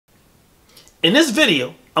In this video,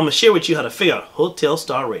 I'm going to share with you how to figure out hotel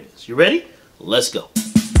star ratings. You ready? Let's go.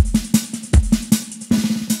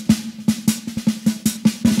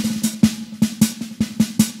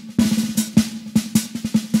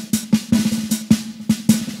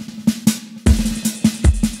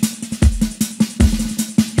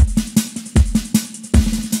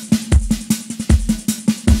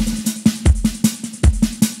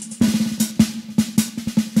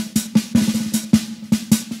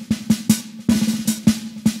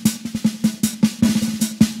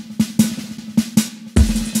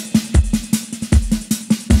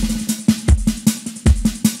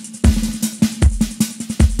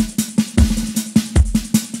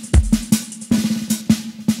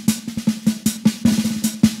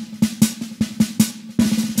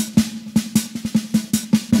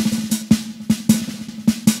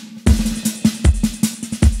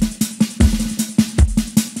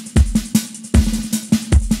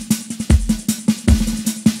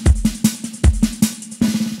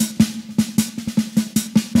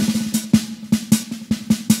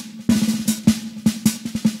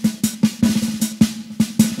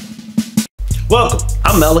 Welcome,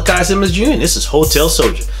 I'm Malachi Simmons Jr. and this is Hotel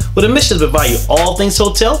Soldier, with a mission to provide you all things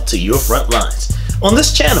hotel to your front lines. On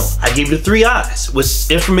this channel, I give you the 3 I's, which is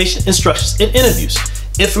information, instructions, and interviews.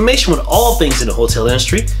 Information on all things in the hotel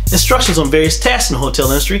industry, instructions on various tasks in the hotel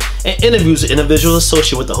industry, and interviews with individuals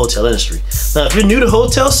associated with the hotel industry. Now, if you're new to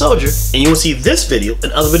Hotel Soldier and you want to see this video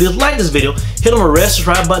and other videos like this video, hit on the red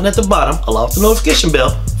subscribe button at the bottom along with the notification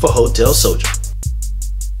bell for Hotel Soldier.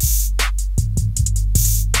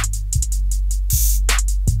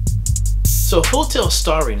 So hotel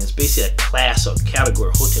star rating is basically a class or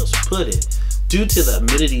category hotels put in due to the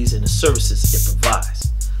amenities and the services it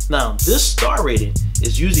provides. Now, this star rating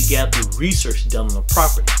is usually gathered through research done on the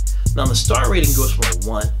property. Now, the star rating goes from a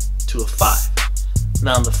 1 to a 5.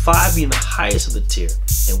 Now, the 5 being the highest of the tier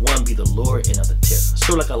and 1 be the lower end of the tier.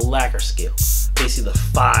 Sort of like a Likert scale. Basically, the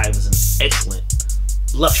 5 is an excellent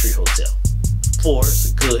luxury hotel. 4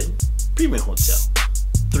 is a good premium hotel.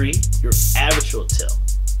 3, your average hotel.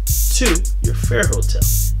 2, your fair hotel,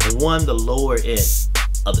 and 1, the lower end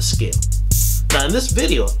of the scale. Now in this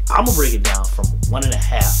video, I'm gonna break it down from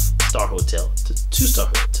 1.5 star hotel to 2-star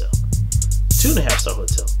hotel, 2.5 star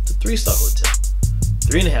hotel to 3-star hotel,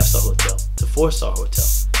 3.5 star hotel to 4-star hotel,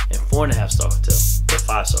 and 4.5 star hotel to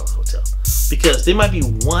 5-star hotel. Because there might be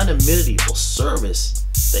one amenity or service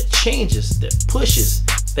that changes, that pushes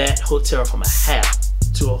that hotel from a half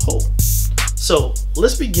to a whole. So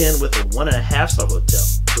let's begin with a 1.5 star hotel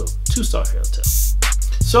to a 2-star hotel.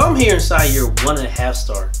 So I'm here inside your 1.5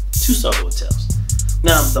 star, 2-star hotels.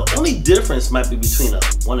 Now the only difference might be between a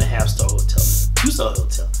 1.5 star hotel and a 2-star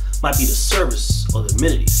hotel might be the service or the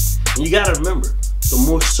amenities. And you gotta remember, the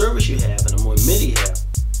more service you have and the more amenity you have,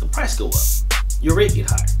 the price go up. Your rate get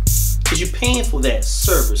higher. Because you're paying for that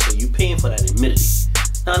service or you're paying for that amenity.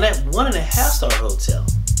 Now in that 1.5 star hotel,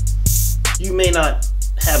 you may not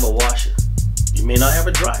have a washer. You may not have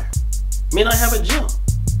a dryer. You may not have a gym.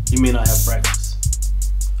 You may not have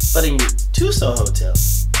breakfast. But in your 2-star hotel,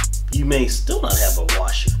 you may still not have a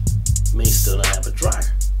washer. You may still not have a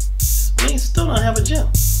dryer. You may still not have a gym.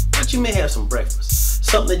 But you may have some breakfast.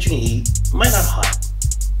 Something that you can eat. Might not hot,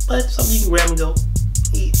 but something you can grab and go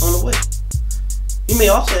eat on the way. You may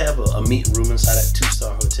also have a meet room inside that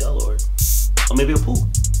 2-star hotel or maybe a pool.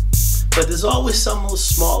 But there's always some of those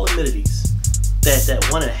small amenities that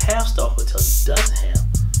 1.5 star hotel doesn't have,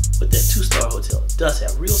 but that 2-star hotel does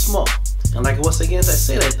have, real small. And like once again, as I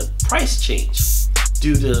say that, the price change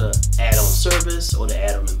due to the add-on service or the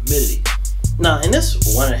add-on amenity. Now in this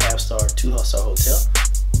 1.5 star, 2-star hotel,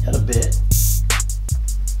 you got a bed,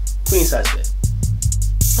 queen size bed,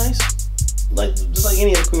 nice, just like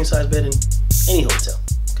any other queen size bed in any hotel,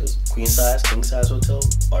 because queen size, king size hotel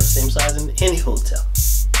are the same size in any hotel.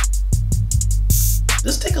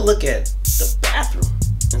 Let's take a look at the bathroom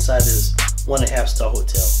inside this 1.5 star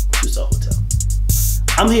hotel, 2-star hotel.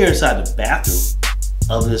 I'm here inside the bathroom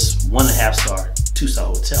of this 1.5 star, 2-star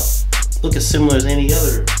hotel. Looking similar as any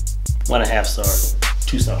other 1.5 star,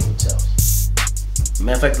 2-star hotels.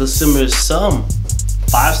 Matter of fact, looks similar to some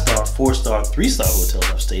 5-star, 4-star, 3-star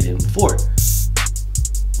hotels I've stayed in before.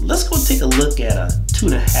 Let's go take a look at a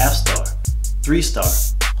 2.5 star, 3-star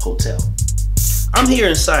hotel. I'm here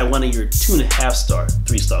inside one of your 2.5 star,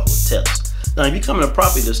 3-star hotels. Now, if you come in a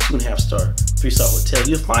property that's 2.5 star, 3-star hotel,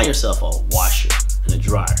 you'll find yourself a washer and a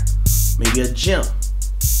dryer, maybe a gym,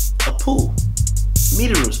 a pool,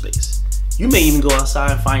 meeting room space. You may even go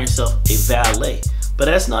outside and find yourself a valet, but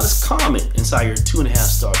that's not as common inside your 2.5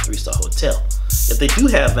 star, 3-star hotel. If they do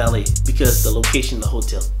have valet, because the location of the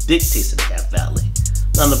hotel dictates that they have valet.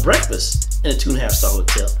 Now, the breakfast in a 2.5-star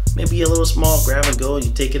hotel may be a little small, grab and go,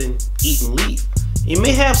 you take it and eat and leave. You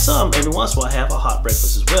may have some every once in a while have a hot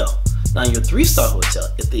breakfast as well. Now your 3-star hotel,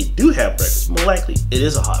 if they do have breakfast, more likely it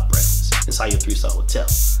is a hot breakfast inside your 3-star hotel,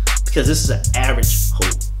 because this is an average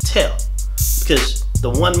hotel. Because the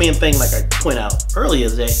one main thing, like I pointed out earlier,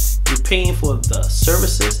 is that you're paying for the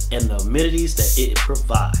services and the amenities that it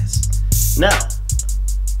provides. Now,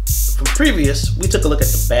 from previous, we took a look at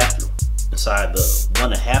the bathroom inside the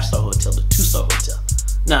 1.5-star hotel, the 2-star hotel.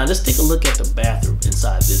 Now let's take a look at the bathroom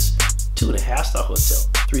inside this 2.5-star hotel,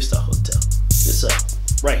 3-star hotel.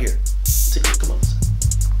 It's right here. Take a look. Come on.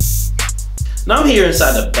 Now I'm here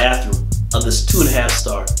inside the bathroom of this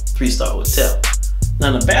 2.5-star, 3-star hotel.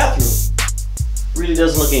 Now the bathroom really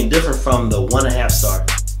doesn't look any different from the 1.5-star,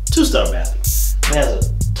 2-star bathroom. It has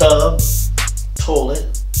a tub,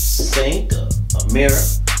 toilet, sink, a mirror.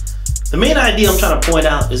 The main idea I'm trying to point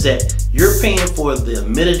out is that you're paying for the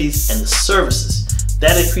amenities and the services.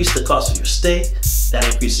 That increases the cost of your stay, that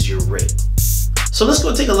increases your rate. So let's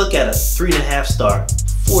go take a look at a 3.5-star,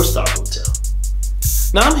 4-star hotel.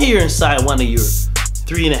 Now I'm here inside one of your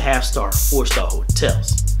 3.5-star, 4-star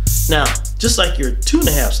hotels. Now, just like your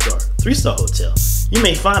 2.5-star, 3-star hotel, you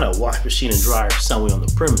may find a wash machine and dryer somewhere on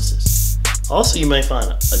the premises. Also, you may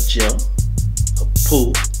find a gym, a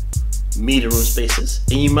pool, meeting room spaces,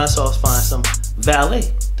 and you might also find some valet,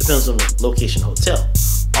 depends on the location hotel.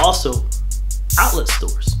 Also, outlet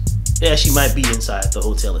stores. They actually might be inside the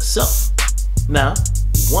hotel itself. Now,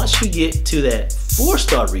 once you get to that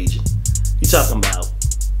 4-star region, you're talking about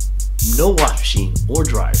no wash machine or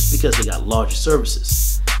dryers because they got larger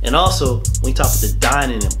services. And also, when you talk about the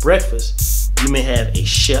dining and breakfast, you may have a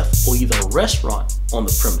chef or even a restaurant on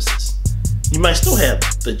the premises. You might still have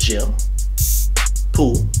the gym,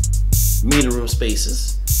 pool, meeting room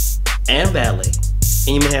spaces, and valet.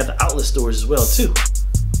 And you may have the outlet stores as well too.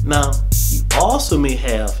 Now, you also may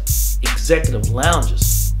have executive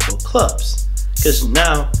lounges or clubs, because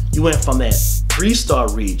now you went from that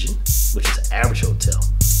 3-star region, which is an average hotel,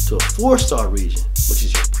 to a 4-star region, which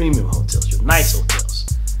is your premium hotels, your nice hotels.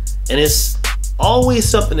 And it's always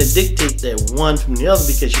something to dictate that one from the other,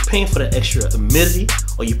 because you're paying for the extra amenity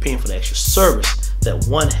or you're paying for the extra service that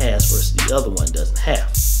one has versus the other one doesn't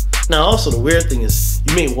have. Now also the weird thing is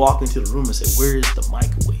you may walk into the room and say, where is the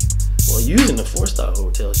microwave? Well, using the 4-star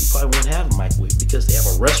hotels, you probably won't have a microwave because they have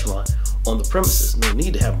a restaurant on the premises. No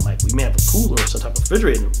need to have a microwave. You may have a cooler or some type of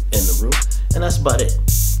refrigerator in the room, and that's about it.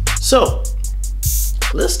 So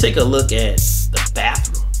let's take a look at the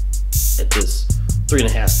bathroom at this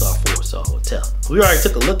 3.5-star, 4-star hotel. We already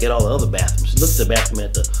took a look at all the other bathrooms. We looked at the bathroom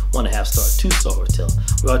at the 1.5-star, 2-star hotel.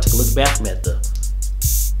 We already took a look at the bathroom at the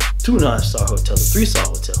 2.5-star hotel, the 3-star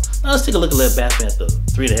hotel. Now let's take a look at the bathroom at the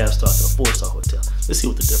 3.5-star to the 4-star hotel. Let's see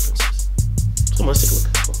what the difference is. So let's take a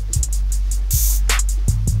look.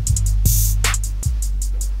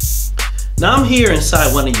 Now I'm here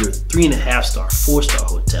inside one of your 3.5-star, 4-star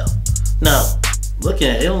hotel. Now, looking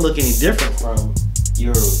at it, it don't look any different from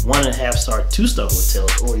your 1.5-star, 2-star hotel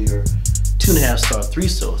or your 2.5-star,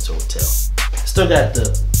 3-star hotel. Still got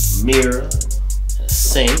the mirror, and a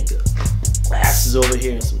sink, glasses over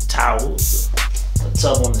here, and some towels, a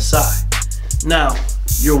tub on the side. Now,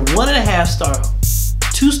 your 1.5-star,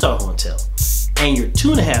 2-star hotel and your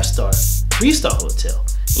 2.5-star, 3-star hotel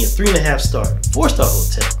and your 3.5-star, 4-star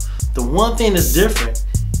hotel, the one thing that's different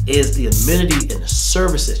is the amenity and the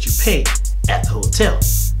service that you pay at the hotel.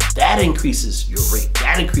 That increases your rate.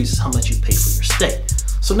 That increases how much you pay for your stay.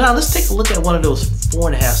 So now let's take a look at one of those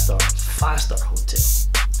 4.5-star, 5-star hotels.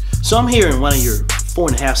 So I'm here in one of your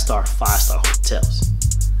 4.5-star, 5-star hotels.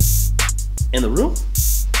 In the room,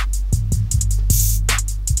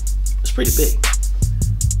 it's pretty big.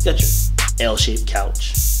 You got your L-shaped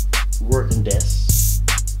couch, working desk,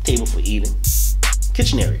 table for eating,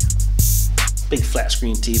 kitchen area, big flat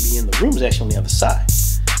screen TV, and the room is actually on the other side.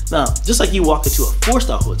 Now, just like you walk into a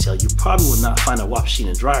 4-star hotel, you probably will not find a wash machine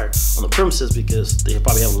and dryer on the premises because they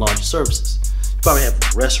probably have laundry services. You probably have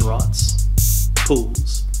restaurants,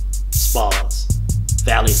 pools, spas,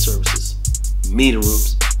 valet services, meeting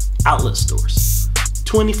rooms, outlet stores,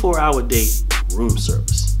 24-hour day room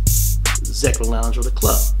service, executive lounge or the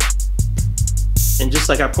club. And just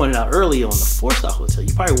like I pointed out earlier on the 4-star hotel,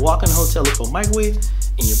 you probably walk in the hotel, look for a microwave,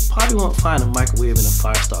 and you probably won't find a microwave in a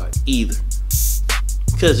 5-star either,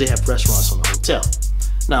 because they have restaurants on the hotel.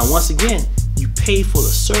 Now, once again, you pay for the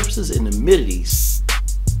services and amenities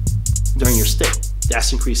during your stay.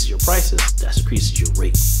 That increases your prices, that increases your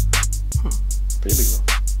rate. Pretty big room.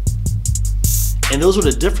 And those are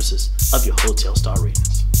the differences of your hotel star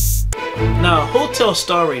ratings. Now, a hotel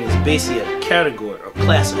star rating is basically a category or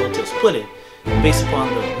class of hotels put in based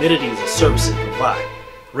upon the amenities and services provide,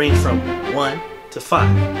 range from 1 to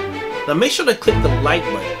 5. Now make sure to click the like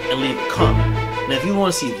button and leave a comment. And if you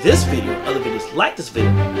want to see this video or other videos like this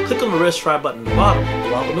video, click on the red subscribe button at the bottom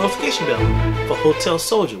along with the notification bell for Hotel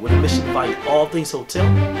Soldier, with a mission to value all things hotel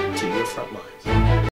to your front lines.